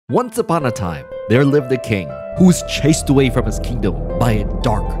Once upon a time, there lived a king who was chased away from his kingdom by a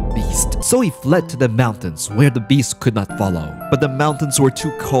dark beast. So he fled to the mountains where the beast could not follow. But the mountains were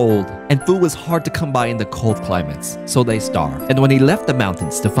too cold and food was hard to come by in the cold climates, so they starved. And when he left the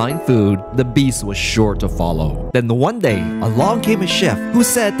mountains to find food, the beast was sure to follow. Then one day, along came a chef who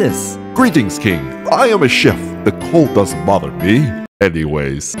said this: "Greetings, king. I am a chef. The cold doesn't bother me.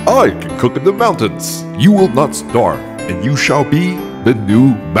 Anyways, I can cook in the mountains. You will not starve, and you shall be the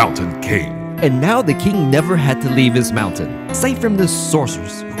new mountain king." And now the king never had to leave his mountain, save from the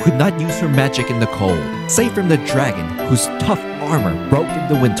sorceress who could not use her magic in the cold, save from the dragon whose tough armor broke in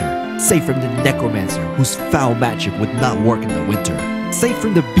the winter, save from the necromancer whose foul magic would not work in the winter, save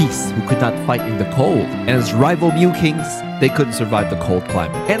from the beast who could not fight in the cold, and his rival Mew Kings, they couldn't survive the cold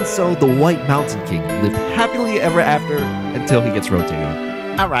climate. And so the White Mountain King lived happily ever after until he gets rotated.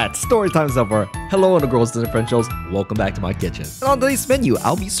 Alright, story time's over. Hello girls and differentials, welcome back to my kitchen. And on today's menu,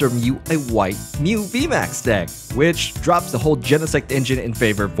 I'll be serving you a white Mew Vmax deck, which drops the whole Genesect engine in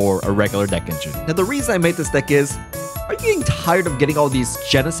favor for a regular deck engine. Now the reason I made this deck is, are you getting tired of getting all these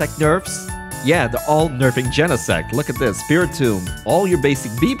Genesect nerfs? Yeah, they're all nerfing Genesect. Look at this, Spiritomb. All your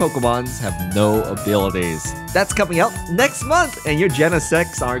basic B Pokemons have no abilities. That's coming out next month, and your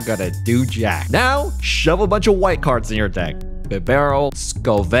Genesects aren't gonna do jack. Now, shove a bunch of white cards in your deck. Bibarel,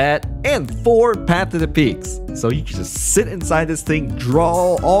 Scovet, and 4 Path to the Peaks. So you can just sit inside this thing,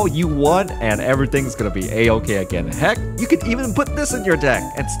 draw all you want, and everything's gonna be a-okay again. Heck, you can even put this in your deck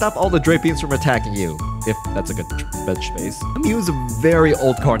and stop all the Drapians from attacking you, if that's a good bench space. Mew is a very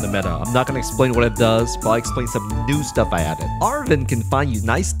old card in the meta. I'm not gonna explain what it does, but I'll explain some new stuff I added. Arven can find you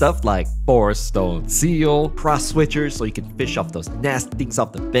nice stuff like Forest Stone Seal, Cross Switchers so you can fish off those nasty things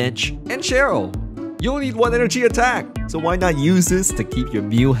off the bench, and Cheryl. You only need 1 energy attack, so why not use this to keep your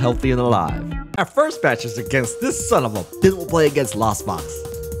Mew healthy and alive? Our first match is against this son of a bitch. We'll play against Lost Box.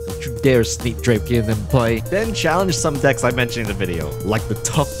 Don't you dare sneak Drapian and play. Then challenge some decks I mentioned in the video, like the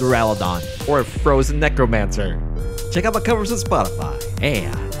tough Duraludon or a frozen Necromancer. Check out my covers on Spotify,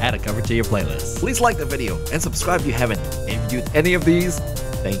 and add a cover to your playlist. Please like the video and subscribe if you haven't. If you do any of these,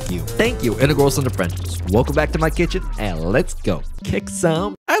 thank you. Thank you, Integrals and the friends. Welcome back to my kitchen, and let's go. Kick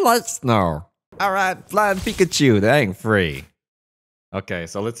some. I like snow. Alright, Flying Pikachu, that ain't free. Okay,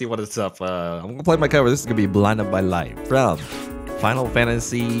 so let's see what it's up. I'm gonna play my cover. This is gonna be Blinded by Light from Final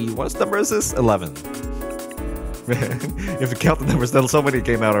Fantasy. What number is this? 11. If you count the numbers, then so many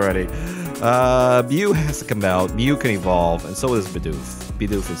came out already. Mew has to come out. Mew can evolve, and so does Bidoof.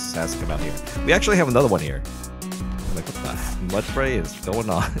 Bidoof has to come out here. We actually have another one here. Like, what the mud spray is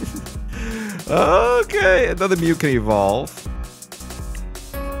going on? Okay, another Mew can evolve.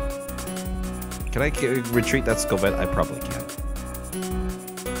 Can I retreat that Scovet? I probably can.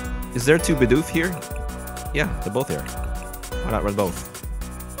 Is there 2 Bidoof here? Yeah, they're both here. Why not run both?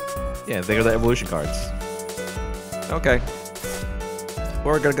 Yeah, they are the evolution cards. Okay.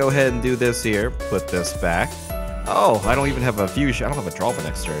 We're gonna go ahead and do this here. Put this back. Oh, I don't even have a fusion. I don't have a draw for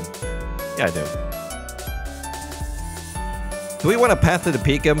next turn. Yeah, I do. Do we want to Path to the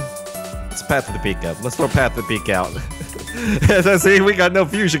Peak him? Let's Path to the Peak up. Let's throw Path to the Peak out. As I see, we got no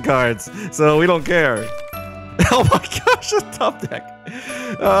fusion cards, so we don't care. Oh my gosh, a top deck.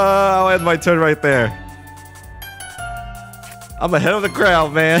 I'll end my turn right there. I'm ahead of the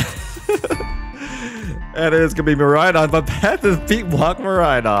crowd, man. And it's gonna be Miraidon, but Path to the Peak block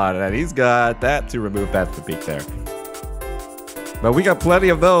Miraidon, and he's got that to remove Path to the Peak there. But we got plenty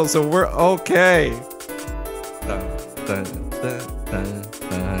of those, so we're okay.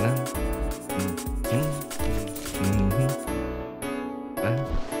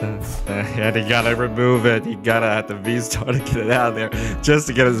 And he gotta remove it. He gotta have the Vstar to get it out of there just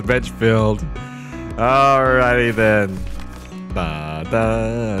to get his bench filled. Alrighty then. Da,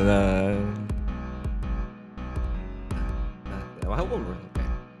 da, da. Okay.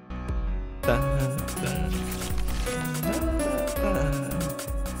 Da, da, da.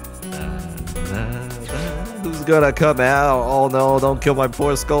 Who's gonna come out? Oh no, don't kill my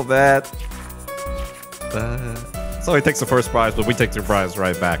poor Scovet. So he takes the first prize, but we take the prize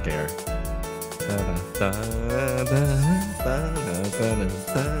right back here.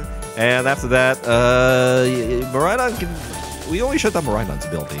 And after that, Miraidon can... We only shut down Miraidon's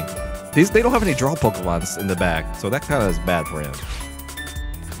ability. They don't have any draw Pokemons in the back, so that kind of is bad for him.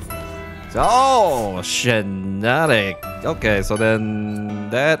 Oh, Shenatic. Okay, so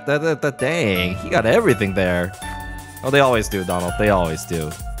then... Dang, he got everything there. Oh, they always do, Donald. They always do.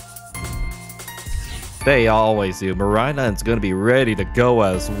 They always do. Miraidon's gonna be ready to go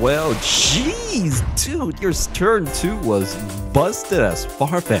as well. Jeez, dude, your turn 2 was busted as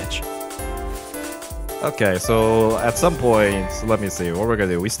Farfetch. Okay, so at some point, let me see what we're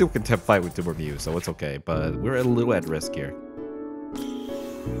gonna do. We still can fight with 2 more Mews, so it's okay, but we're a little at risk here.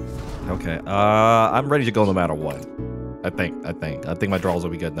 Okay, I'm ready to go no matter what. I think my draws will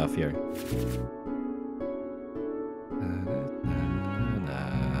be good enough here.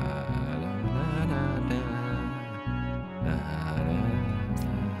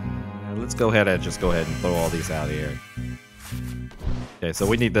 Let's go ahead and just go ahead and throw all these out here. Okay, so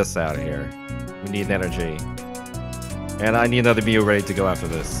we need this out of here. We need energy. And I need another Mew ready to go after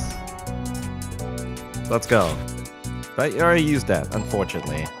this. Let's go. Right, you already used that,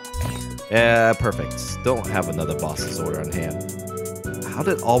 unfortunately. Yeah, perfect. Don't have another boss's order on hand. How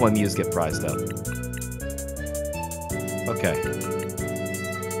did all my Mews get prized up? Okay.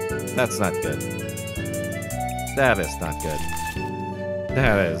 That's not good. That is not good.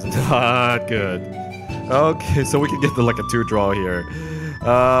 That is not good. Okay, so we can get like a 2 draw here.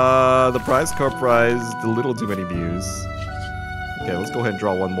 The prize card prized a little too many Mews. Okay, let's go ahead and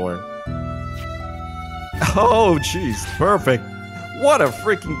draw one more. Oh, jeez, perfect. What a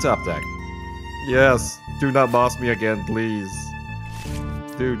freaking top deck. Yes, do not boss me again, please.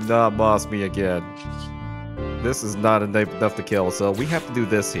 Do not boss me again. This is not enough to kill, so we have to do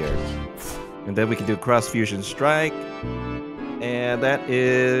this here. And then we can do Cross Fusion Strike. And that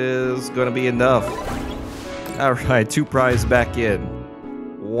is gonna be enough. Alright, 2 prize back in.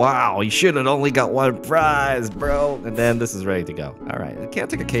 Wow, you should have only got 1 prize, bro. And then this is ready to go. Alright, I can't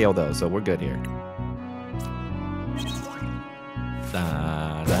take a KO though, so we're good here.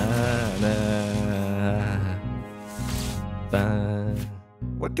 Da, da, da, da.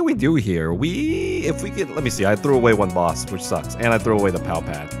 What can we do here? If we can, let me see, I threw away 1 boss, which sucks. And I threw away the POW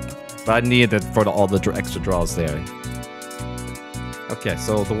pad. But I needed it for all the extra draws there. Okay,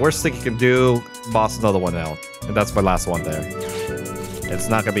 so the worst thing you can do, boss another one out. And that's my last one there. It's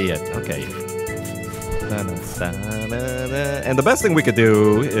not gonna be it. Okay. And the best thing we could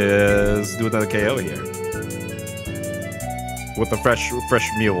do is do another KO here. With a fresh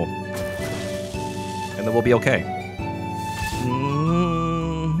mule. And then we'll be okay.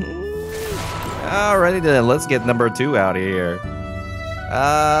 Alrighty then, let's get number 2 out of here.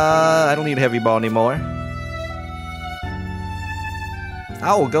 I don't need heavy ball anymore.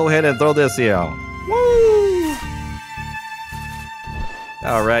 I will go ahead and throw this here. Woo!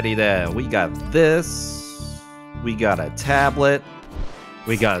 Alrighty then, we got this. We got a tablet.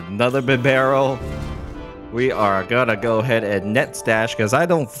 We got another Bibero. We are gonna go ahead and net stash because I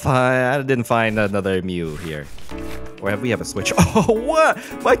didn't find another Mew here. Or we have a switch. Oh, what?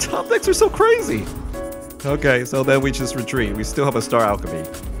 My top decks are so crazy. Okay, so then we just retreat. We still have a Star Alchemy.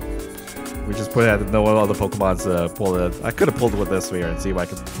 We just put out no other Pokemon's pull it. I could have pulled it with this here and see if I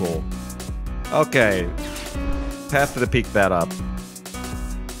could pull. Okay. Path to the Peak that up.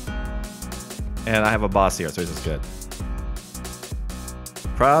 And I have a boss here, so this is good.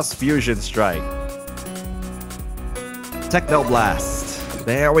 Cross Fusion Strike. Techno Blast.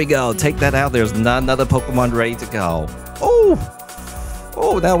 There we go. Take that out. There's not another Pokemon ready to go. Oh!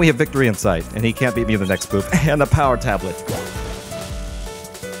 Oh, now we have victory in sight. And he can't beat me in the next move. And a Power Tablet.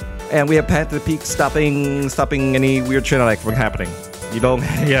 And we have Path to the Peak stopping any weird Trinidad from happening. You don't,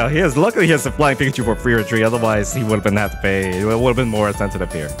 yeah, luckily he has a Flying Pikachu for free retreat, otherwise he would have had to pay, it would have been more sensitive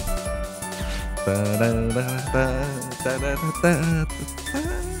here.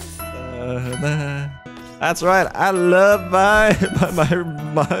 That's right, I love my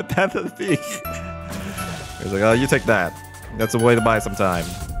Path to the Peak. He's like, oh, you take that. That's a way to buy some time.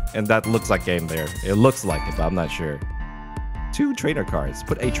 And that looks like game there. It looks like it, but I'm not sure. 2 trainer cards.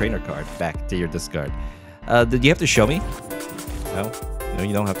 Put a trainer card back to your discard. Did you have to show me? No? No,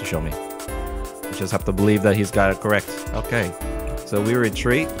 you don't have to show me. You just have to believe that he's got it correct. Okay. So we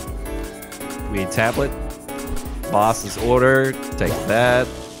retreat. We tablet. Boss's order. Take that.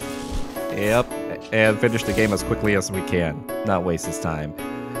 Yep. And finish the game as quickly as we can. Not waste his time.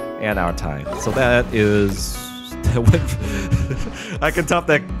 And our time. So that is... I can top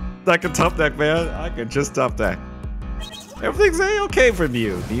that. I can top that, man. I can just top that. Everything's A-okay from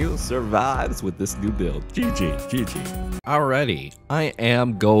you. Mew survives with this new build. GG, GG. Alrighty, I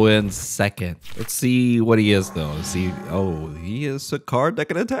am going second. Let's see what he is though. See, oh, he is a card that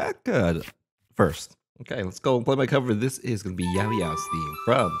can attack first. Okay, let's go and play my cover. This is gonna be Yao Yao's theme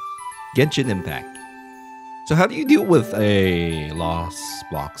from Genshin Impact. So how do you deal with a lost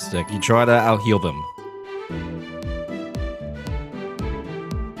block stick? You try to out-heal them.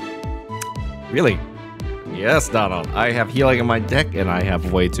 Really? Yes, Donald. I have healing in my deck, and I have a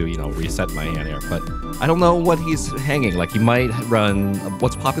way to, reset my hand here. But I don't know what he's hanging. Like, he might run...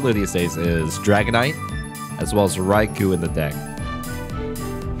 What's popular these days is Dragonite, as well as Raikou in the deck.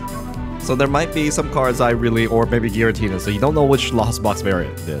 So there might be some cards I really, or maybe Giratina, so you don't know which Lost Box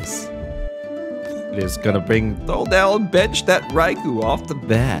variant it is. It is gonna throw down, bench that Raikou off the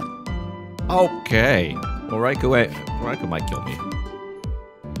bat. Okay. Well, Raikou might kill me.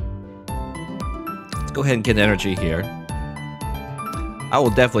 Let's go ahead and get energy here. I will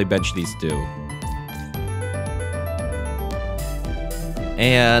definitely bench these two.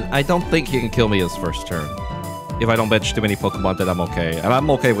 And I don't think he can kill me his first turn. If I don't bench too many Pokemon, then I'm okay. And I'm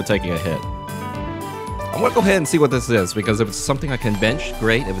okay with taking a hit. I'm gonna go ahead and see what this is, because if it's something I can bench,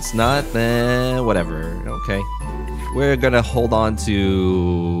 great. If it's not, then whatever. Okay. We're gonna hold on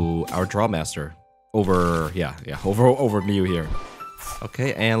to our Draw Master over Mew here.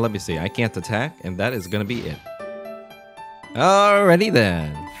 Okay, and let me see. I can't attack, and that is gonna be it. Alrighty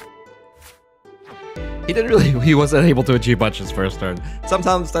then. He wasn't able to achieve much his first turn.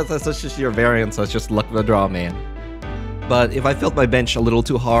 Sometimes that's just your variance, that's just luck of the draw, man. But if I filled my bench a little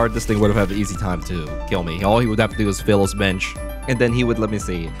too hard, this thing would have had an easy time to kill me. All he would have to do is fill his bench, and then he would, let me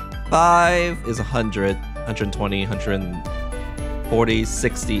see. 5 is 100, 120, 140,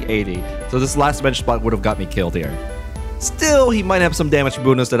 60, 80. So this last bench spot would have got me killed here. Still, he might have some damage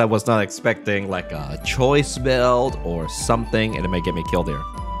bonus that I was not expecting, like a choice belt or something, and it may get me killed here.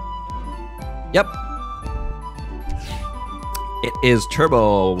 Yep. It is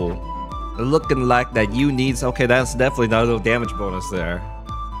Turbo. Looking like that you needs... Okay, that's definitely not a damage bonus there.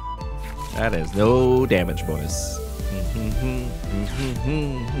 That is no damage bonus.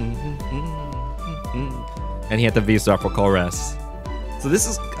 And he had the Vstar for Colress. So this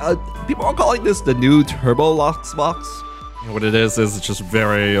is... people are calling this the new Turbo Lost Box. And what it is it's just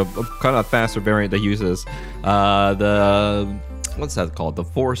very... kind of faster variant that uses what's that called? The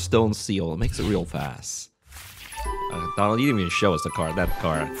 4-stone seal. It makes it real fast. Donald, you didn't even show us that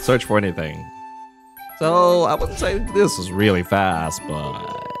card. Search for anything. So, I wouldn't say this is really fast, but...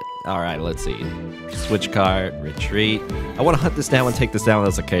 Alright, let's see. Switch card, retreat. I want to hunt this down and take this down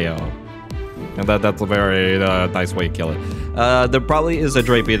as a KO. And that's a very nice way to kill it. There probably is a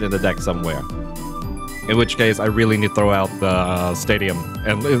Drapion in the deck somewhere. In which case, I really need to throw out the Stadium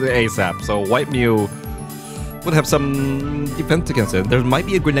and ASAP. So, White Mew would have some defense against it. There might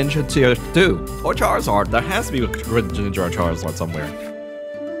be a Greninja tier 2. Or Charizard. There has to be a Greninja or Charizard somewhere.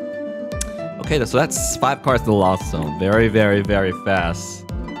 Okay, so that's 5 cards to the Lost Zone. Very, very, very fast.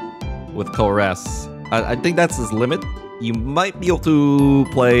 With Colress. I think that's his limit. You might be able to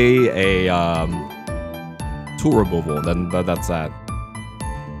play a tool removal, then that's that.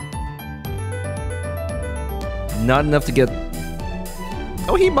 Not enough to get...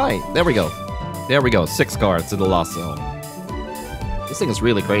 Oh, he might. There we go. There we go. 6 cards in the Lost Zone. This thing is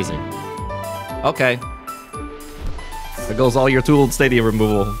really crazy. Okay. There goes all your tool and stadium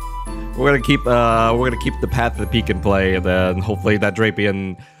removal. We're gonna keep the Path to the Peak in play, and then hopefully that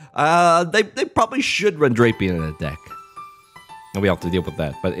Drapion. They probably should run Drapion in a deck. And we have to deal with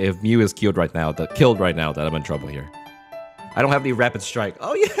that. But if Mew is killed right now, then I'm in trouble here. I don't have any Rapid Strike.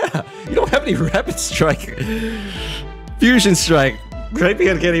 Oh yeah, you don't have any Rapid Strike. Fusion Strike.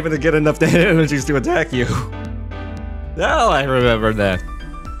 Drapion can't even get enough energies to attack you. Now I remember that.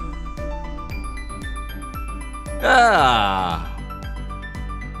 Ah.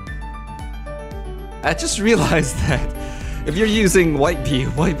 I just realized that if you're using White Mew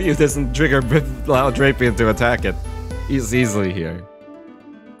doesn't allow Drapion to attack it. He's easily here.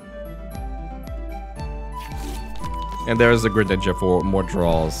 And there's a Greninja for more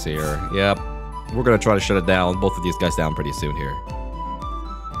draws here. Yep. We're gonna try to shut it down, both of these guys down pretty soon here.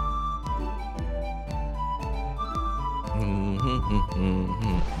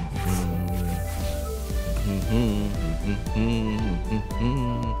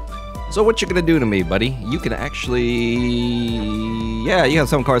 So what you gonna do to me, buddy? You can actually... Yeah, you have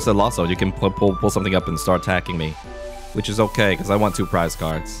some cards that lost, so you can pull something up and start attacking me. Which is okay, because I want 2 prize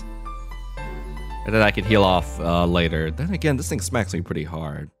cards. And then I can heal off later. Then again, this thing smacks me pretty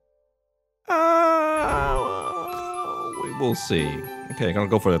hard. We will see. Okay, I'm gonna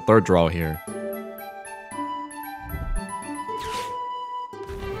go for the 3rd draw here.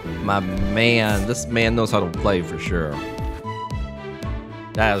 My man, this man knows how to play for sure.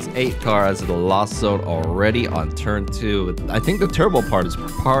 That is 8 cards in the Lost Zone already on turn 2. I think the turbo part is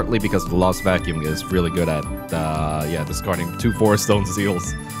partly because the Lost Vacuum is really good at discarding 2 4-stone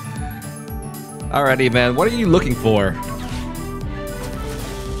seals. Alrighty, man. What are you looking for?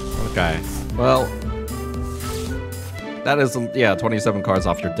 Okay. Well, that is 27 cards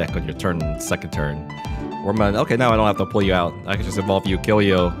off your deck on your second turn. Okay, now I don't have to pull you out. I can just evolve you, kill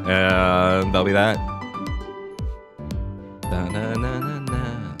you, and that'll be that.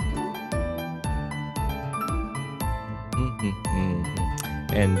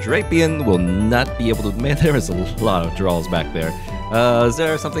 And Drapion will not be able to... Man, there is a lot of draws back there. Is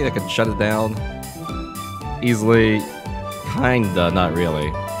there something that can shut it down? Easily? Kinda, not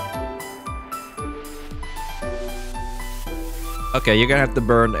really. Okay, you're gonna have to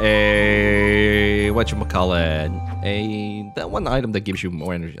burn a... whatchamacallit? That one item that gives you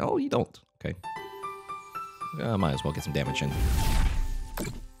more energy. Oh, you don't. Okay. Might as well get some damage in.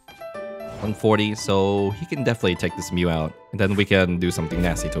 140, so he can definitely take this Mew out. And then we can do something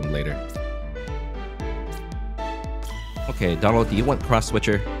nasty to him later. Okay, Donald, do you want Cross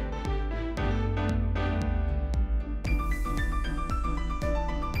Switcher?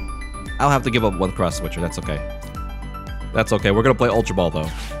 I'll have to give up one Cross Switcher, that's okay. That's okay, we're gonna play Ultra Ball though.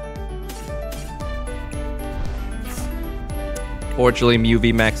 Fortunately, Mew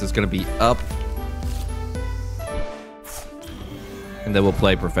Vmax is gonna be up. And then we'll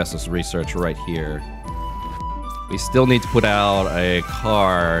play Professor's Research right here. We still need to put out a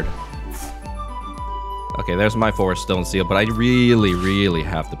card. Okay, there's my Forest Stone Seal, but I really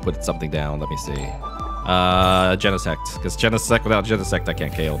have to put something down. Let me see. Genesect. Because Genesect, without Genesect, I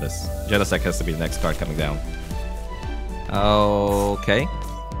can't KO this. Genesect has to be the next card coming down. Okay.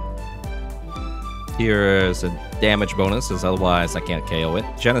 Here's a damage bonus, because otherwise I can't KO it.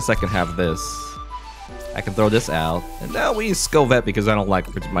 Genesect can have this. I can throw this out. And now we use Skovet because I don't like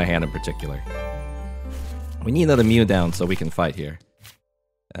my hand in particular. We need another Mew down so we can fight here.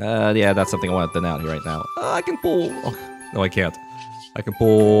 Yeah, that's something I want to thin out here right now. I can pull... Oh, no, I can't. I can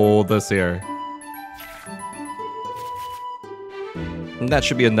pull this here. And that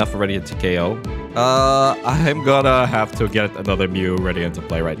should be enough already to KO. I'm gonna have to get another Mew ready into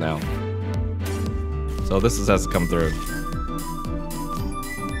play right now. So this has to come through.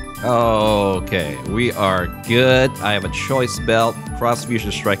 Okay, we are good. I have a Choice Belt. Cross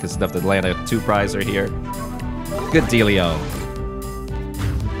Fusion Strike is enough to land a 2-prizer here. Good dealio.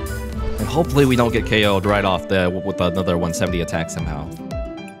 And hopefully we don't get KO'd right off with another 170 attack somehow.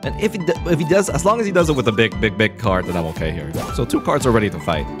 And if he does, as long as he does it with a big card, then I'm okay here. So 2 cards are ready to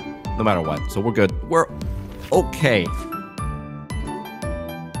fight, no matter what. So we're good. We're okay.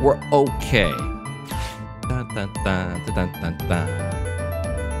 We're okay. Dun, dun, dun, dun, dun, dun.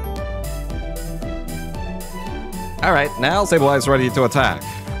 Alright, now Sableye ready to attack.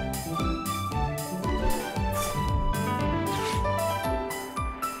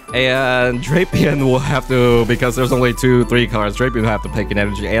 And Drapion will have to, because there's only 2-3 cards, Drapion will have to pick an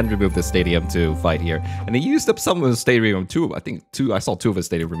energy and remove the stadium to fight here. And he used up some of his stadium too. I think I saw 2 of his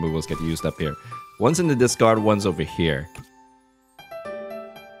stadium removals get used up here. One's in the discard, one's over here.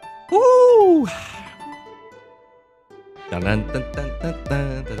 Woo! Dun, dun, dun, dun, dun,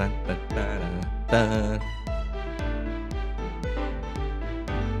 dun, dun, dun, dun, dun.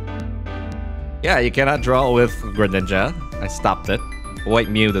 Yeah, you cannot draw with Greninja. I stopped it. White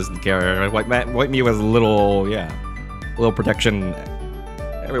Mew doesn't care. White Mew has a little, yeah, little protection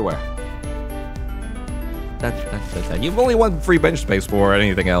everywhere. You've only one free bench space for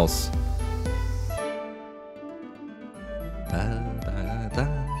anything else.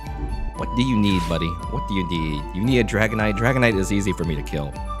 What do you need, buddy? What do you need? You need a Dragonite. Dragonite is easy for me to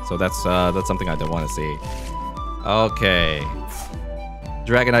kill, so that's something I don't want to see. Okay,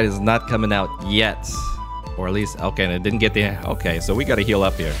 Dragonite is not coming out yet. Or at least, okay, and it didn't get the... Okay, so we gotta heal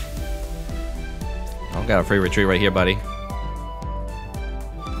up here. I've got a free retreat right here, buddy.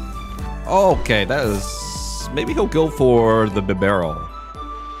 Okay, that is... Maybe he'll go for the Bibarel.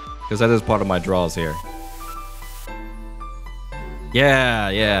 Because that is part of my draws here.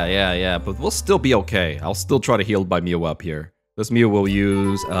 Yeah. But we'll still be okay. I'll still try to heal my Mew up here. This Mew will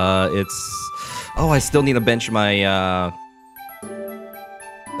use... it's... Oh, I still need to bench my...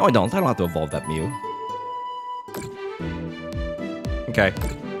 No, I don't. I don't have to evolve that Mew. Okay,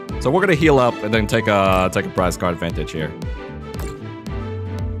 so we're gonna heal up and then take a prize card advantage here.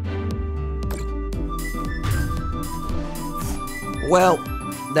 Well,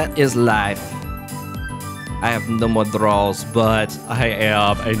 that is life. I have no more draws, but I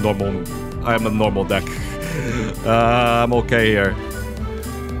am a normal deck. I'm okay here.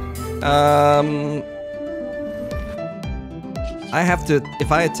 I have to,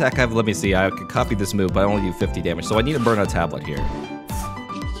 if I attack, let me see, I can copy this move, but I only do 50 damage, so I need to burn a tablet here.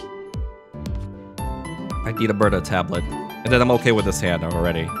 I need to burn a tablet, and then I'm okay with this hand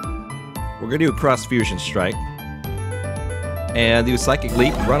already. We're gonna do a Cross Fusion Strike. And do Psychic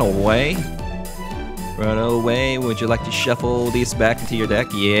Leap, run away. Run away, would you like to shuffle these back into your deck?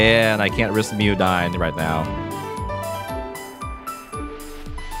 Yeah, and I can't risk Mew dying right now.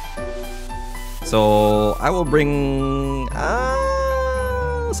 So, I will bring...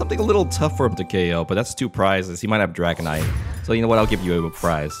 something a little tough for him to KO, but that's 2 prizes. He might have Dragonite. So you know what? I'll give you a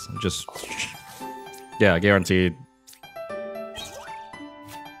prize. Just, yeah, guaranteed.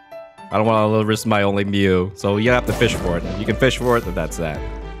 I don't want to risk my only Mew, so you have to fish for it. If you can fish for it, then that's that.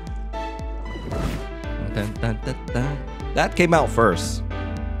 Dun, dun, dun, dun. That came out first,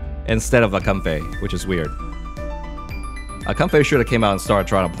 instead of a Comfey, which is weird. A Comfey should have came out and started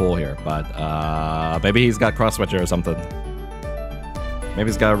trying to pull here, but maybe he's got Cross Switcher or something. Maybe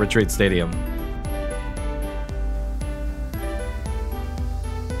he's got a Retreat Stadium.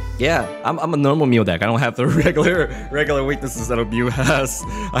 Yeah, I'm a normal Mew deck. I don't have the regular weaknesses that a Mew has.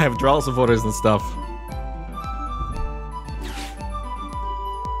 I have draw supporters and stuff.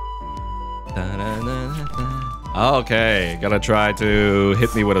 Okay, gonna try to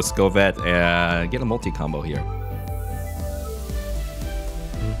hit me with a Scovet and get a multi-combo here.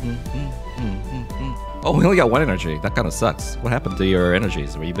 Oh, we only got one energy. That kind of sucks. What happened to your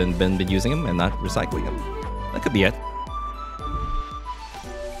energies? Have you been using them and not recycling them? That could be it.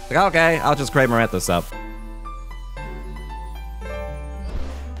 Like, okay, I'll just Kramerant this up.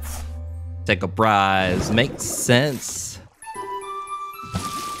 Take a prize. Makes sense.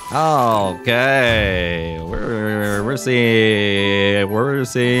 Okay, we're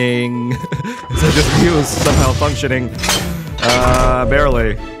seeing so this view is somehow functioning.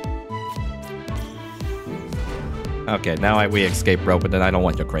 Barely. Okay, now we escape rope, but then I don't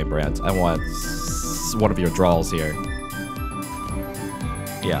want your Kramerant. I want one of your draws here.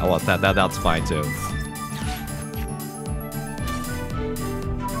 Yeah, I want that. That's fine too.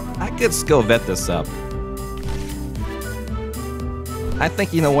 I could skill vet this up. I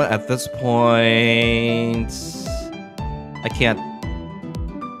think, you know what, at this point, I can't.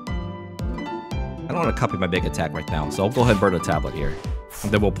 I don't want to copy my big attack right now, so I'll go ahead and burn a tablet here.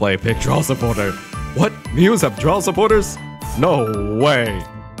 And then we'll play Big Draw Supporter. What? Mews have draw supporters? No way!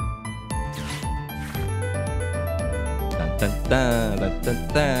 Dun, dun, dun, dun,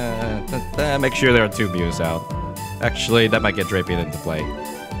 dun, dun, dun. Make sure there are 2 Mews out. Actually, that might get Drapion into play.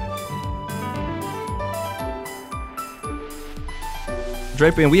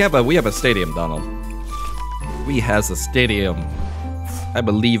 Drapion, we have a stadium, Donald. We has a stadium. I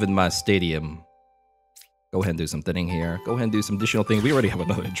believe in my stadium. Go ahead and do some thinning here. Go ahead and do some additional thing. We already have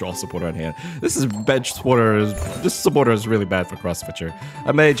another draw supporter on hand. This is bench supporter. This supporter is really bad for cross switcher.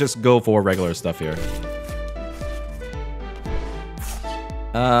 I may just go for regular stuff here.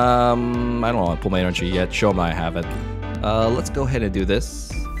 I don't want to pull my energy yet. Show them I have it. Let's go ahead and do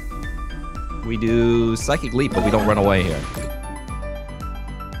this. We do Psychic Leap, but we don't run away here.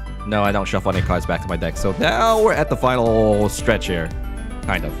 No, I don't shuffle any cards back to my deck. So now we're at the final stretch here.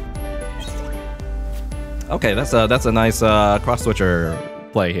 Kind of. Okay, that's a nice cross switcher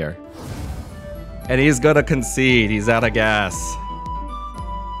play here. And he's gonna concede. He's out of gas.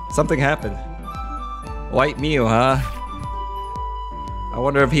 Something happened. White Mew, huh? I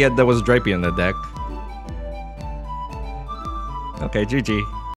wonder if there was Drapion in the deck. Okay, GG.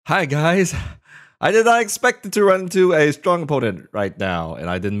 Hi guys. I did not expect to run into a strong opponent right now, and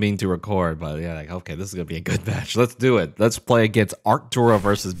I didn't mean to record, but yeah, like, okay, this is gonna be a good match. Let's do it. Let's play against Arctura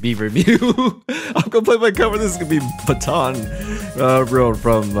versus Beaver Mew. I'm gonna play my cover. This is gonna be Baton Road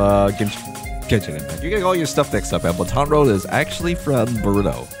from Genshin Impact. You're getting all your stuff mixed up, and Baton Road is actually from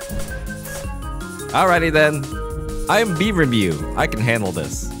Boruto. Alrighty then. I am Beaver Mew. I can handle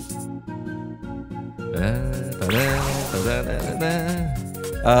this.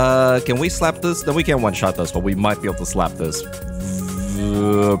 Can we slap this? No, we can't one-shot this, but we might be able to slap this.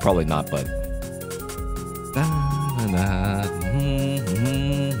 Probably not, but...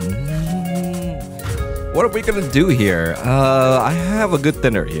 What are we gonna do here? I have a good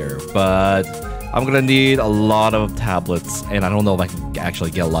thinner here, but I'm gonna need a lot of tablets, and I don't know if I can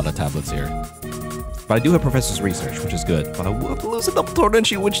actually get a lot of tablets here. But I do have Professor's Research, which is good, but I will lose a double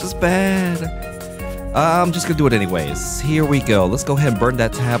Torrential, which is bad. I'm just gonna do it anyways. Here we go. Let's go ahead and burn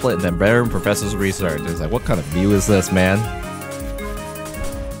that tablet and then burn Professor's Research. It's like, what kind of Mew is this, man?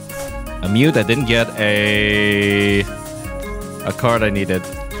 A Mew that didn't get a card I needed.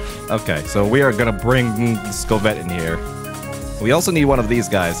 Okay, so we are gonna bring Scovet in here. We also need one of these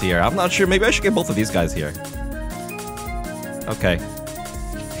guys here. I'm not sure. Maybe I should get both of these guys here. Okay.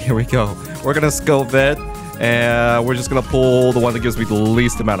 Here we go. We're gonna Scovet. And we're just gonna pull the one that gives me the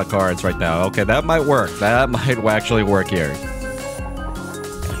least amount of cards right now. Okay, that might work. That might actually work here.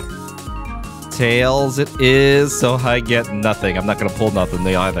 Tails it is, so I get nothing. I'm not gonna pull nothing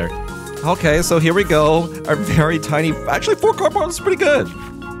either. Okay, so here we go. Our very tiny, actually 4 card board is pretty good.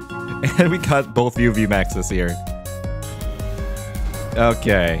 And we got both Lugia Vmaxes here.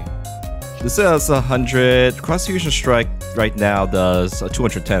 Okay. This is 100. Cross Fusion Strike right now does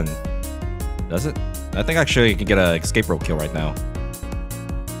 210. Does it? I think actually you can get an escape rope kill right now.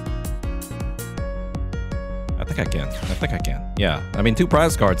 I think I can. Yeah, I mean 2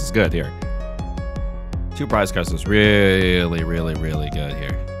 prize cards is good here. 2 prize cards is really, really, really good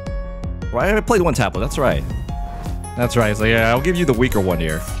here. Right, I played 1 tablet, that's right. That's right, so yeah, I'll give you the weaker one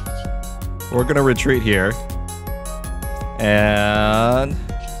here. We're gonna retreat here. And...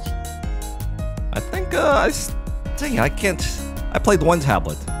 I think, dang, I can't... I played 1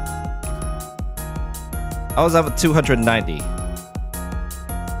 tablet. I was at 290.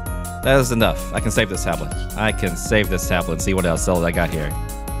 That is enough. I can save this tablet. I can save this tablet and see what else I got here.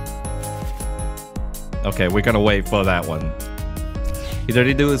 Okay, we're gonna wait for that one. He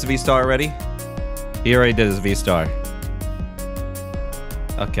already do his Vstar already? He already did his Vstar.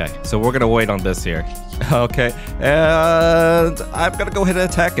 Okay, so we're gonna wait on this here. Okay, and I'm gonna go ahead and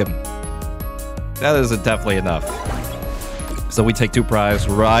attack him. That is definitely enough. So we take 2 prize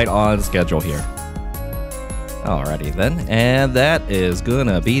right on schedule here. Alrighty then, and that is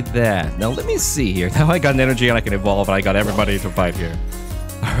gonna be that. Now let me see here. Now I got an energy and I can evolve and I got everybody to fight here.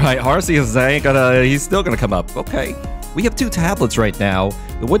 Alright, Arceus he's still gonna come up. Okay. We have 2 tablets right now.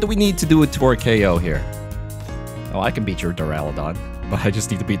 What do we need to do to our KO here? Oh, I can beat your Duraludon. But I just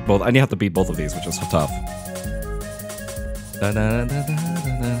need to beat both. I have to beat both of these, which is so tough.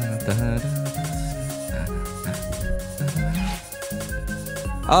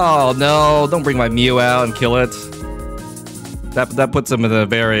 Oh no, don't bring my Mew out and kill it. That puts him in a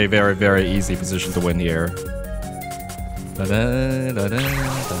very, very, very easy position to win here. And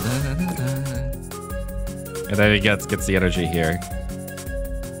then he gets the energy here.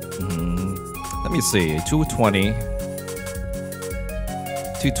 Let me see, 220.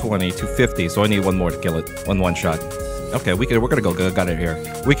 220, 250, so I need 1 more to kill it. One shot. Okay, we're gonna go, got it here.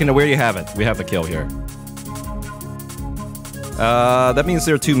 Where you have it? We have the kill here. That means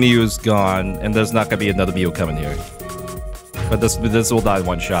there are 2 Mews gone, and there's not gonna be another Mew coming here. But this will die in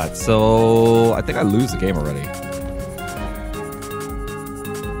 1 shot, so I think I lose the game already.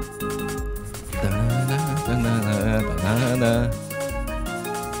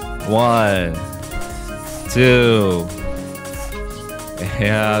 One, 2,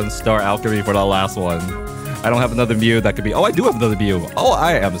 and start alchemy for the last one. I don't have another Mew that could be. Oh, I do have another Mew. Oh,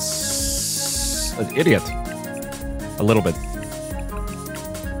 I am an idiot. A little bit.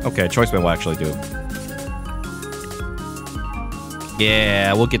 Okay, Choice Band will actually do.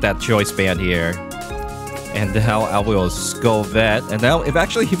 Yeah, we'll get that Choice Band here. And now I will Skull Vet. And now, if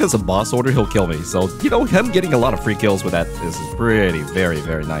it's a boss order, he'll kill me. So, you know, him getting a lot of free kills with that is pretty, very,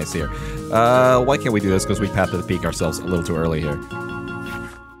 very nice here. Why can't we do this? Because we Path to the Peak ourselves a little too early here.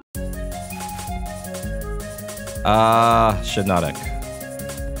 Shiinotic.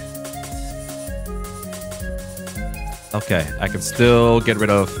 Okay, I can still get rid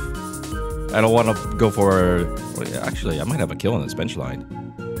of... I don't want to go for... Well, actually, I might have a kill on this bench line.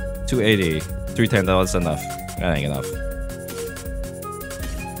 280, 310, that's enough. That ain't enough.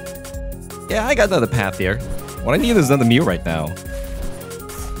 Yeah, I got another path here. What I need is another Mew right now.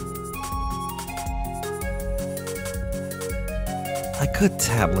 I could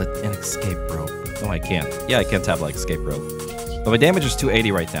tablet and escape rope. No, I can't. Yeah, I can tablet escape rope. But my damage is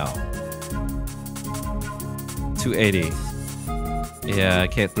 280 right now. 280. Yeah, I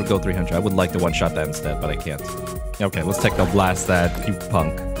can't go 300. I would like to one-shot that instead, but I can't. Okay, let's take the blast that, you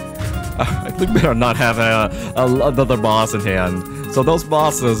punk. I think we better not have another boss in hand. So those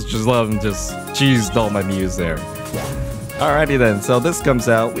bosses, just let them just cheese all my Mews there. Alrighty then, so this comes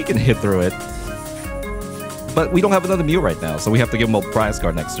out. We can hit through it. But we don't have another Mew right now, so we have to give him a prize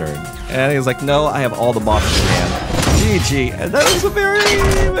card next turn. And he's like, no, I have all the bosses in hand. GG. And that was a very,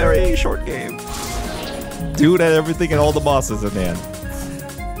 very short game. Dude had everything and all the bosses in hand.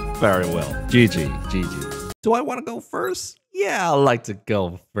 Very well. GG. GG. Do I want to go first? Yeah, I like to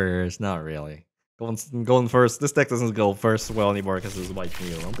go first. Not really. Going first. This deck doesn't go first well anymore because it's white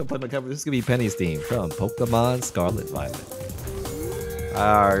Mew. I'm gonna play my cover. This is gonna be Penny's team from Pokemon Scarlet Violet.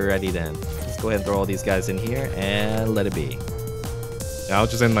 Alrighty then. Let's go ahead and throw all these guys in here and let it be. I'll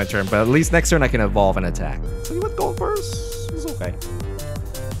just end my turn, but at least next turn I can evolve and attack. So you want going first? It's okay.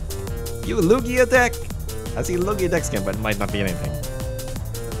 You Lugia deck? I see Lugia deck skin, but it might not be anything.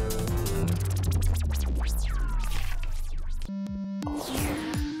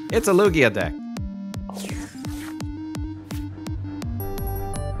 It's a Lugia deck.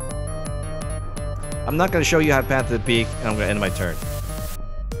 I'm not going to show you how to Path to the Peak, and I'm going to end my turn.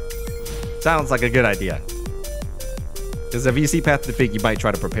 Sounds like a good idea. Because if you see Path to the Peak, you might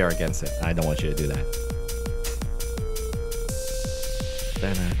try to prepare against it. I don't want you to do that.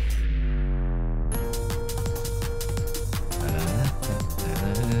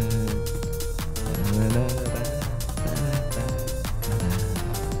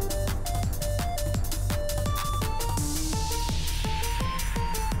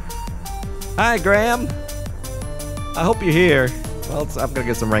 Hi, Graham. I hope you're here. Well, I'm gonna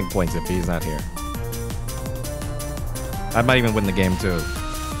get some rank points if he's not here. I might even win the game too.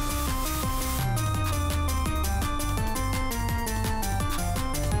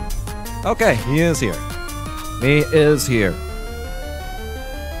 Okay, he is here. He is here.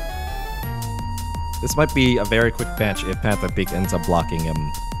 This might be a very quick match if Panther Peak ends up blocking him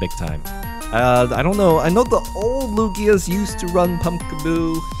big time. I don't know. I know the old Lugias used to run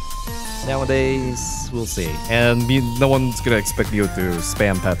Pumpkaboo. Nowadays, we'll see. And no one's gonna expect you to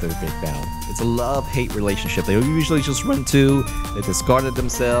spam Panther Peak now. It's a love-hate relationship. They usually just run 2, they discard it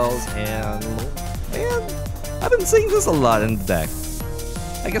themselves, and man, I've been seeing this a lot in the deck.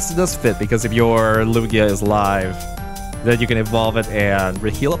 I guess it does fit because if your Lugia is live, then you can evolve it and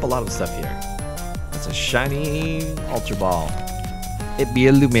heal up a lot of stuff here. It's a shiny Ultra Ball. It'd be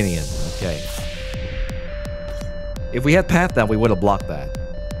Illuminion. Okay. If we had Path down, we would have blocked that.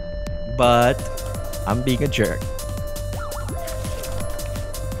 But I'm being a jerk.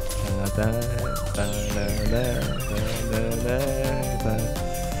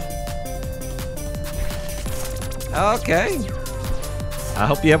 Okay. I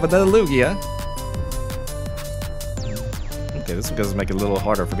hope you have another Lugia. Okay, this is going to make it a little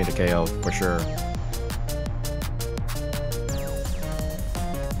harder for me to KO, for sure.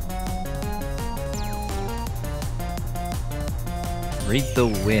 Read the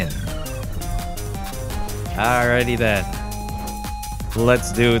wind. Alrighty then.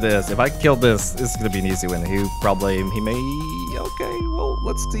 Let's do this. If I kill this, it's going to be an easy win. He may... Okay, well,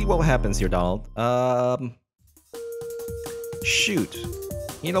 let's see what happens here, Donald. Shoot.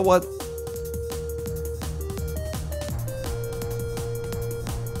 You know what?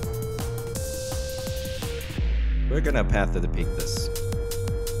 We're gonna Path to the Peak this.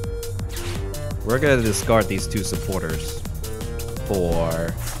 We're gonna discard these 2 supporters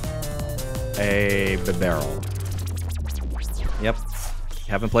for a barrel. Yep.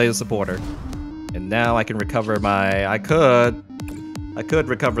 Haven't played a supporter. And now I can recover my... I could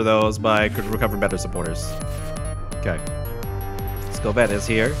recover those, but I could recover better supporters. Okay. Scarlet is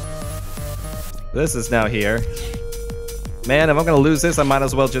here. This is now here. Man, if I'm gonna lose this, I might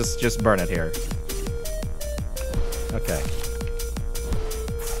as well just burn it here. Okay.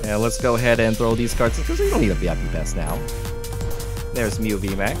 Yeah, let's go ahead and throw these cards because we don't need a VIP pass now. There's Mew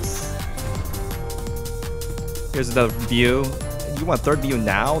Vmax. Here's another view. You want 3rd view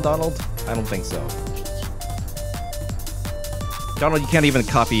now, Donald? I don't think so. Donald, you can't even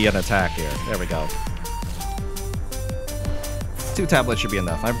copy an attack here. There we go. 2 tablets should be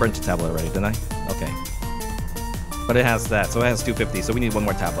enough. I burnt a tablet already, didn't I? Okay. But it has that, so it has 250, so we need 1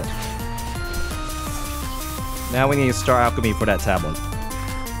 more tablet. Now we need to Star Alchemy for that tablet.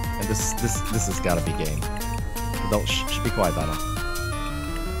 And this has gotta be game. Don't be quiet, Donald.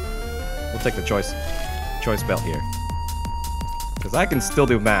 We'll take the choice belt here. Because I can still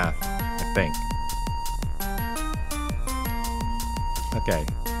do math, I think. Okay.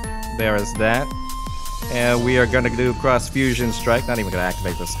 There is that. And we are gonna do Cross Fusion Strike. Not even gonna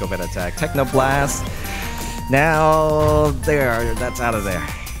activate the Scarlet attack. Techno Blast. Now, that's out of there.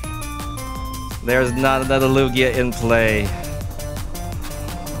 There's not another Lugia in play.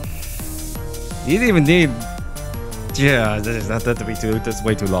 You didn't even need... Yeah, that's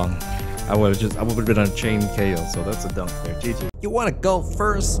way too long. I would have been on a chain KO, so that's a dunk there. GG. You want to go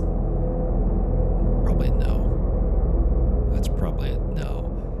first? Probably no. That's probably a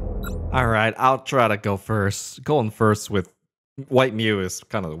no. Alright, I'll try to go first. Going first with White Mew is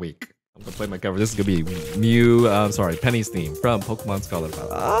kind of weak. I'm gonna play my cover. This is gonna be Mew, Penny's theme from Pokemon Scarlet.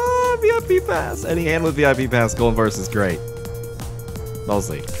 Ah, VIP pass. Any hand with VIP pass going first is great.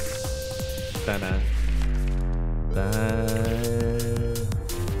 Mostly.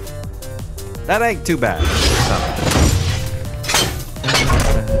 That ain't too bad.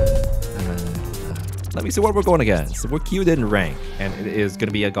 Let me see what we're going against. We're queued in rank, and it is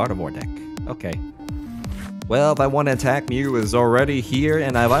gonna be a Gardevoir deck. Okay. Well, if I want to attack, Mew is already here,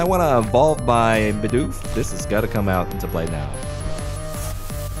 and if I want to evolve my Bidoof, this has got to come out into play now.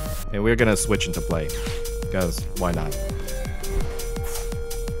 And we're gonna switch into play, because why not?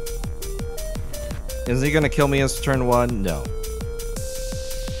 Is he gonna kill me as turn 1? No.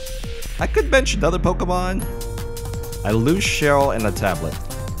 I could bench another Pokemon. I lose Cheryl and a tablet.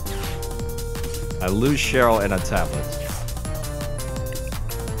 I lose Cheryl and a tablet.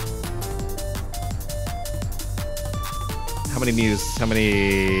 How many Mews? How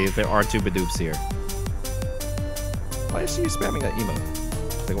many? There are 2 Bidoofs here. Why is she spamming that emote?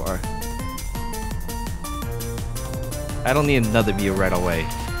 They are. I don't need another Mew right away.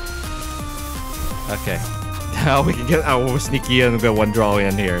 Okay. Now we can get our sneaky and get 1 draw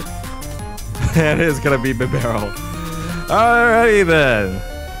in here. It is gonna be Bibarel. Alrighty then.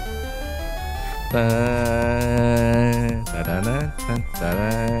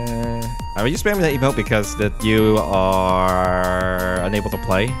 Are you spamming that emote because that you are unable to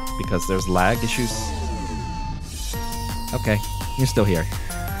play because there's lag issues? Okay, you're still here.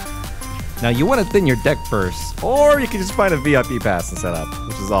 Now you want to thin your deck first, or you can just find a VIP pass and set up,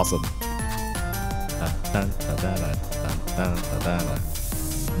 which is awesome.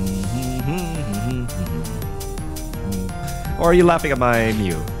 Or are you laughing at my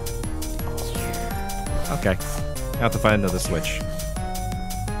Mew? Okay, I have to find another switch.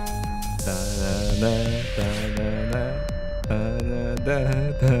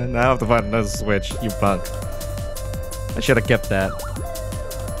 Now I have to find another switch, you punk. I should have kept that.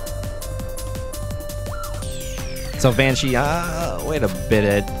 So Banshee, wait a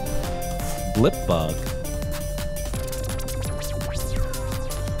minute. Blip Bug.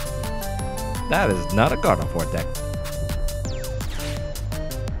 That is not a God of War deck.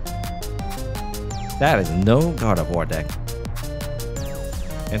 That is no God of War deck.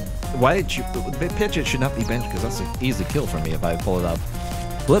 And why did you... Pidgeot should not be benched because that's an easy kill for me if I pull it up.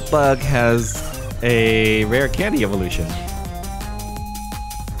 Blip Bug has a rare candy evolution.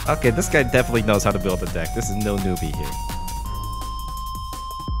 Okay, this guy definitely knows how to build a deck. This is no newbie here.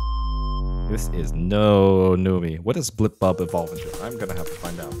 This is no newbie. What does Blip Bug evolve into? I'm gonna have to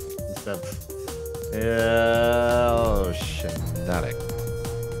find out. Instead of... Oh, Shinatic.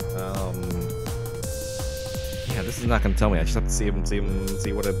 Yeah, this is not gonna tell me. I just have to see what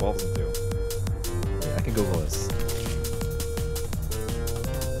it evolves into. Yeah, I can Google this.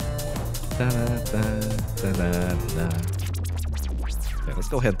 Yeah, let's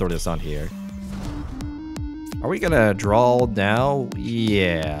go ahead and throw this on here. Are we gonna draw now?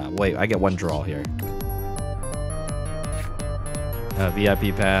 Yeah. Wait, I get one draw here.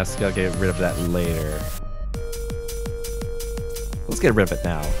 VIP pass. Gotta get rid of that later. Let's get rid of it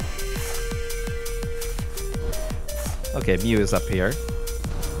now. Okay, Mew is up here.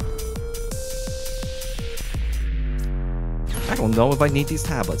 I don't know if I need these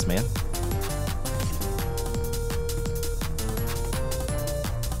tablets, man.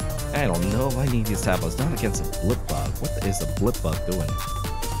 I don't know if I need these tablets. Not against a Blip Bug. What is a Blip Bug doing?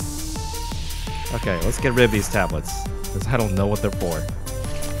 Okay, let's get rid of these tablets. Because I don't know what they're for.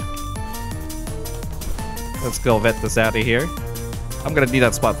 Let's go vet this out of here. I'm gonna need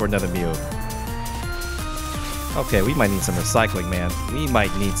that spot for another Mew. Okay, we might need some recycling, man. We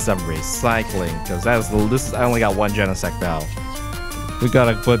might need some recycling. Because I only got one Genesect now. We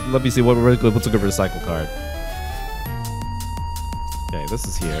gotta put, let me see what's a good recycle card. Okay, this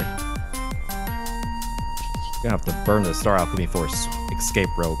is here. Gonna have to burn the Star Alchemy for escape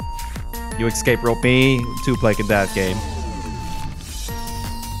rope. You escape rope me, 2-play in that game.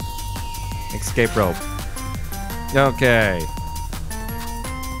 Escape rope. Okay.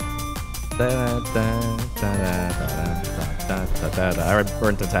 I already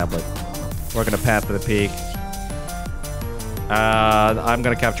burnt the tablet. We're gonna path to the peak. I'm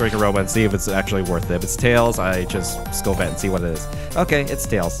gonna capture Ikaroma and see if it's actually worth it. If it's Tails, I just go vet and see what it is. Okay, it's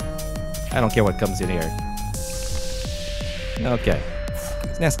Tails. I don't care what comes in here. Okay.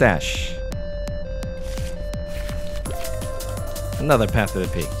 Nestash. Another path to the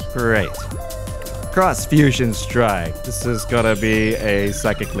peak. Great. Cross Fusion Strike. This is gonna be a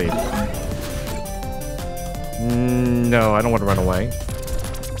Psychic Leap. No, I don't want to run away.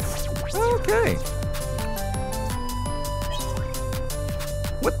 Okay.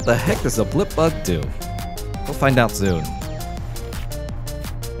 What the heck does a Blip Bug do? We'll find out soon.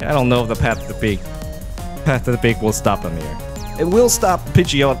 I don't know if the path to the peak will stop him here. It will stop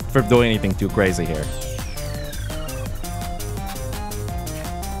Pidgeot from doing anything too crazy here.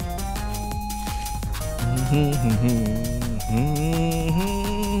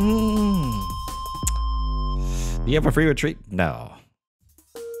 Do you have a free retreat? No.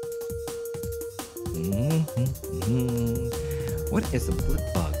 What is a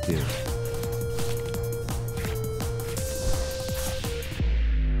Blip Bug do?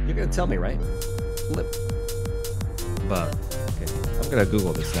 You're gonna tell me, right? Blip Bug. Okay, I'm gonna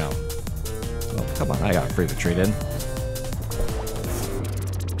Google this now. Oh, come on, I got a free retreat in.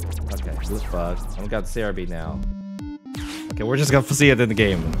 Okay, Blip Bug. I've got CRB now. Okay, we're just gonna see it in the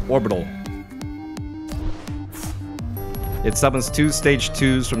game. Orbital. It summons 2 stage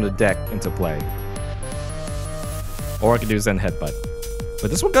 2s from the deck into play. Or I can do Zen Headbutt.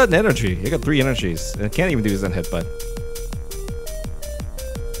 But this one got an energy. It got 3 energies. And it can't even do Zen Headbutt.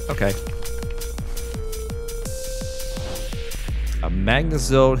 Okay. A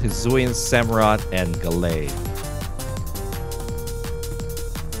Magnezone, Hisuian Samurott, and Gallade.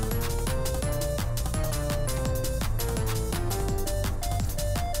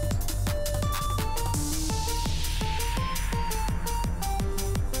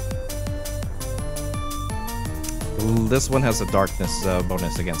 this one has a darkness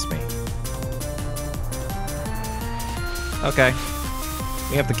bonus against me. Okay.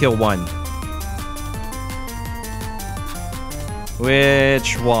 We have to kill one.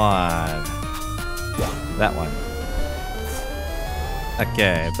 Which one? That one.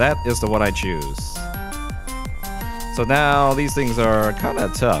 Okay, that is the one I choose. So now these things are kind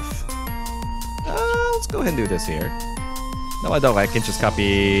of tough. Let's go ahead and do this here. No, I don't. I can just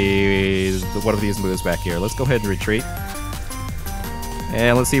copy one of these moves back here. Let's go ahead and retreat.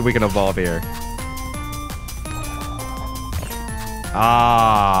 And let's see if we can evolve here.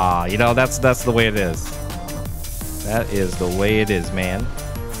 Ah, you know, that's the way it is. That is the way it is, man.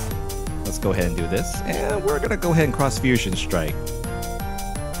 Let's go ahead and do this. And we're gonna go ahead and cross Fusion Strike.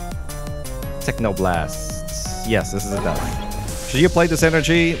 Techno Blast. Yes, this is enough. Should you play this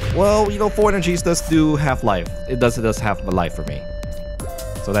energy? Well, you know, 4 energies does do half-life. It does half my life for me.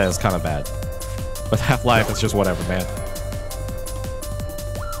 So that is kind of bad. But half-life is just whatever, man.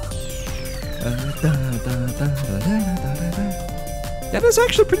 That is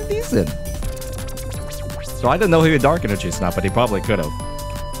actually pretty decent. So I didn't know he had dark energies now, but he probably could have.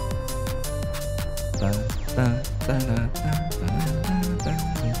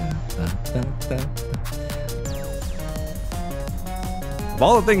 Of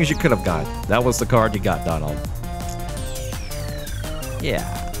all the things you could have got, that was the card you got, Donald. Yeah.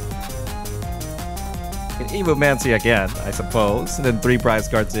 An Evomancy again, I suppose. And then 3 prize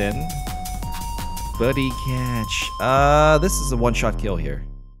cards in. Buddy catch. This is a one-shot kill here.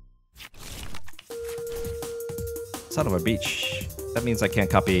 Son of a beach. That means I can't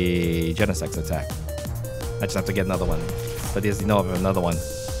copy Genesec's attack. I just have to get another one. But does he know of another one?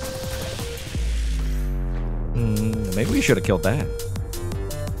 Maybe we should have killed that.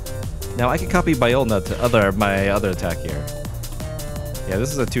 Now I can copy Biolna to my other attack here. Yeah,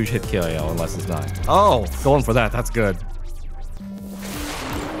 this is a 2-hit kill, unless it's not. Oh, going for that. That's good.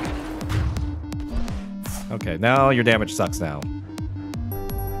 Okay, now your damage sucks now.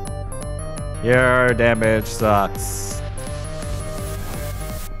 Your damage sucks.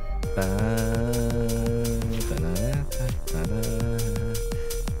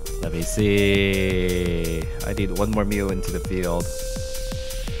 Let me see. I need one more Mew into the field.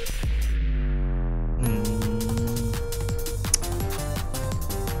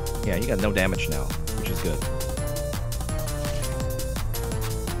 Yeah, you got no damage now, which is good.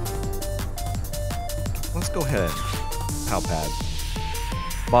 Let's go ahead. Palpad.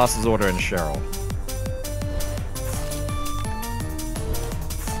 Boss's order and Cheryl.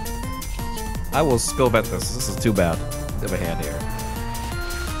 I will scope at this. This is too bad of a hand here.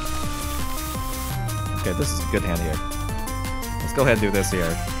 Okay, this is a good hand here. Let's go ahead and do this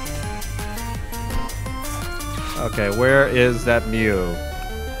here. Okay, where is that Mew?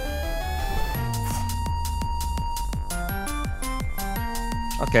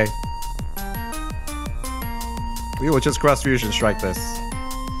 Okay. We will just cross Fusion Strike this.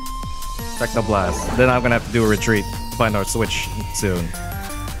 Techno Blast. Then I'm gonna have to do a retreat. Find our switch soon.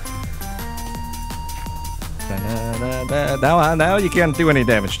 Now you can't do any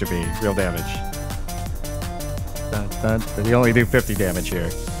damage to me. Real damage. You only do 50 damage here.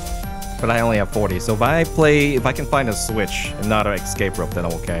 But I only have 40. So if I can find a switch and not an escape rope, then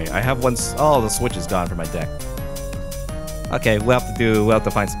I'm okay. I have one. Oh, the switch is gone from my deck. Okay, we'll have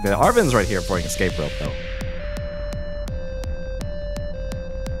to find something. Arvin's right here for an escape rope, though.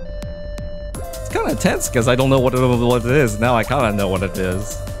 It's kind of tense because I don't know what it is. Now I kind of know what it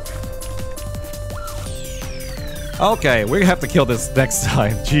is. Okay, we have to kill this next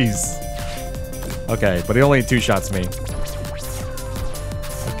time. Jeez. Okay, but he only 2-shots me.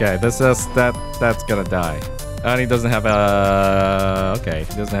 Okay, that's gonna die. And he doesn't have a... Okay,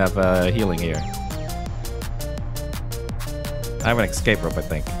 he doesn't have a healing here. I have an escape rope, I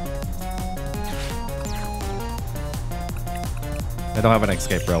think. I don't have an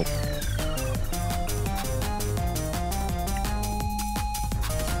escape rope.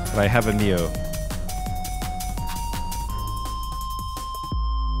 But I have a Mew.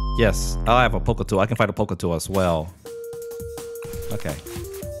 Yes. Oh, I have a Poketool. I can fight a Poketool as well. Okay.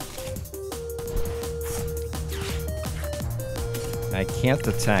 I can't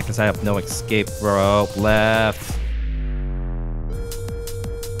attack because I have no escape rope left.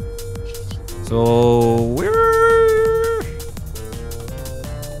 So we're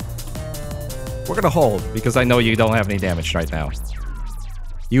gonna hold because I know you don't have any damage right now.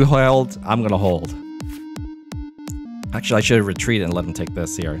 You held, I'm gonna hold. Actually, I should have retreated and let him take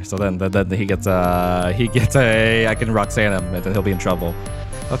this here. So then he gets a I can Roxanne him and then he'll be in trouble.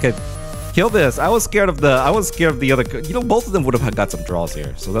 Okay, kill this. I was scared of the other. You know, both of them would have got some draws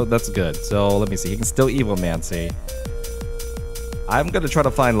here, so that's good. So let me see. He can still Evomancy. I'm gonna try to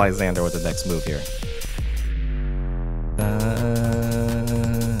find Lysander with the next move here.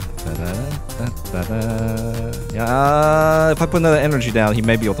 Yeah, if I put another energy down, he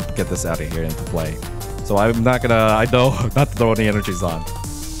may be able to get this out of here into play. So I'm not gonna, I know not to throw any energies on.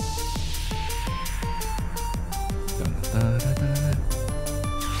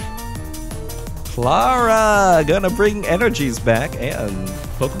 Clara, gonna bring energies back and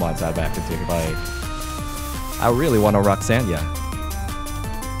Pokemon side back into your play. I really want to Roxanne.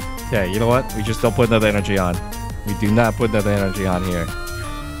 Okay, you know what? We just don't put another energy on. We do not put another energy on here.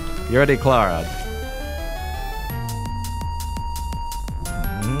 You ready, Clara?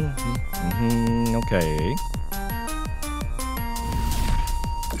 Okay.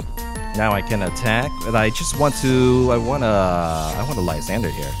 Now I can attack, but I just want to. I want a Lysander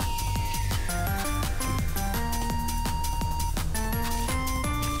here.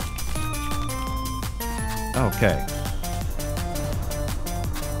 Okay.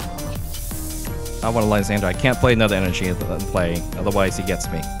 I want a Lysander. I can't play another energy in play, otherwise he gets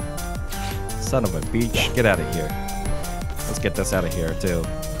me. Son of a beach. Get out of here. Let's get this out of here, too.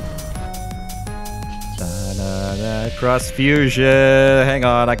 Cross fusion. Hang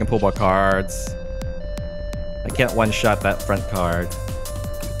on, I can pull more cards. I can't one-shot that front card.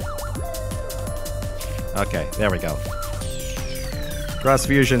 Okay, there we go. Cross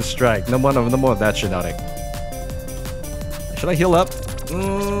fusion strike. No more of that shinotic. Should I heal up?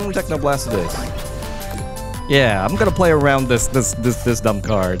 Technoblast it is. Yeah, I'm gonna play around this dumb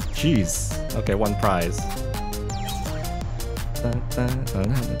card. Jeez. Okay, one prize.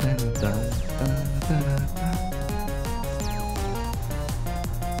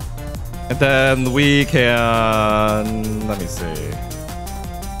 And then we can... Let me see.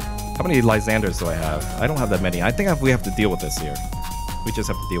 How many Lysanders do I have? I don't have that many. I think we have to deal with this here. We just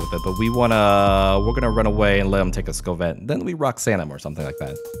have to deal with it. But we wanna... We're gonna run away and let him take a Scovent. Then we Roxanne him or something like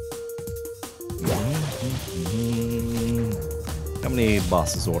that. How many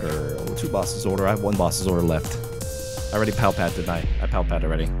bosses order? Oh, 2 bosses order. I have 1 bosses order left. I already Palpat, didn't I? I Palpat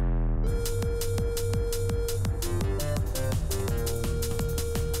already.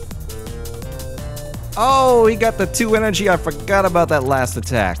 Oh, he got the 2 energy. I forgot about that last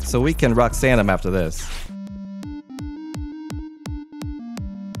attack. So we can Roxanne him after this.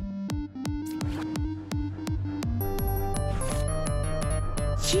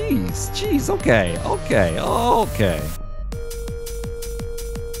 Jeez, okay.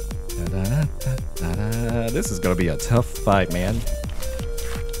 This is gonna be a tough fight, man.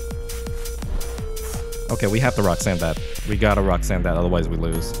 Okay, we have to Roxanne that. We gotta Roxanne that, otherwise we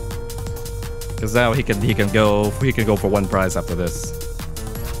lose. Cause now he can go for 1 prize after this.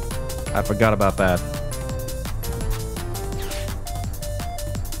 I forgot about that.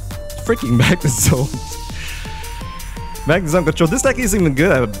 Freaking Magnezone. Magnezone control. This deck isn't even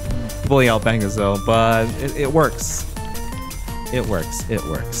good at pulling out Magnezone, but it works. It works.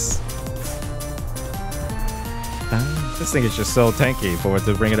 This thing is just so tanky for it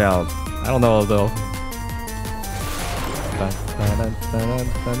to bring it out. I don't know though.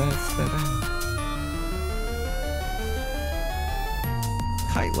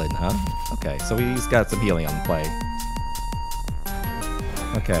 Kylan, huh? Okay, so he's got some healing on play.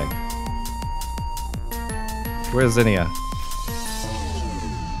 Okay. Where's Zinnia?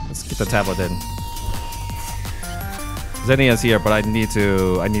 Let's get the tablet in. Zinnia's here, but I need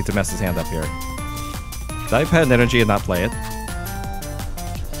to mess his hand up here. Did I pet an energy and not play it?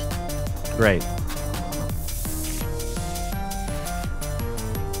 Great.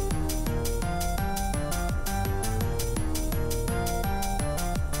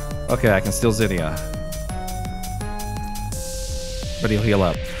 Okay, I can steal Zinnia. But he'll heal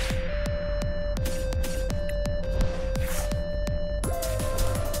up.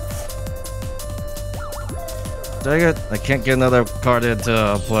 Dang it, I can't get another card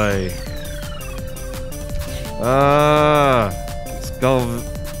into play. Let's go.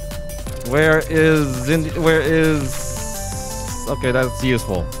 Where is... Okay, that's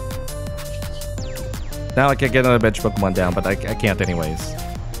useful. Now I can get another bench Pokemon down, but I can't anyways.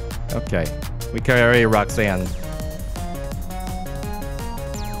 Okay, we carry Roxanne.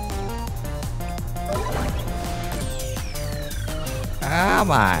 Oh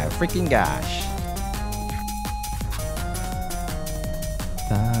my freaking gosh.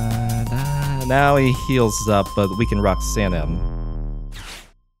 Now he heals up, but we can Roxanne him.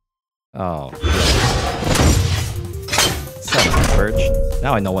 Oh. Son of a perch.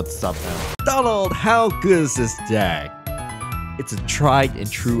 Now I know what's up now. Donald, how good is this deck? It's a tried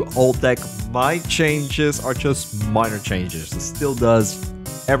and true old deck. My changes are just minor changes. It still does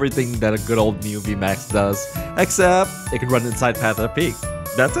everything that a good old Lugia Vmax does, except it can run inside Path of the Peak.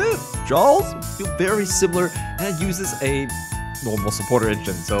 That's it. Jaws feel very similar and uses a normal supporter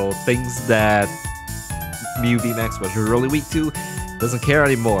engine, so things that Lugia Vmax was really weak to doesn't care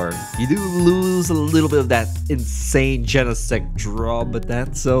anymore. You do lose a little bit of that insane Genesect draw, but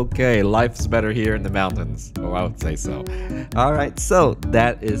that's okay. Life's better here in the mountains. Oh, I would say so. Alright, so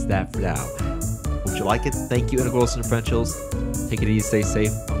that is that for now. Hope you like it. Thank you, Integrals and Differentials. Take it easy, stay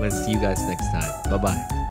safe. I'm going to see you guys next time. Bye-bye.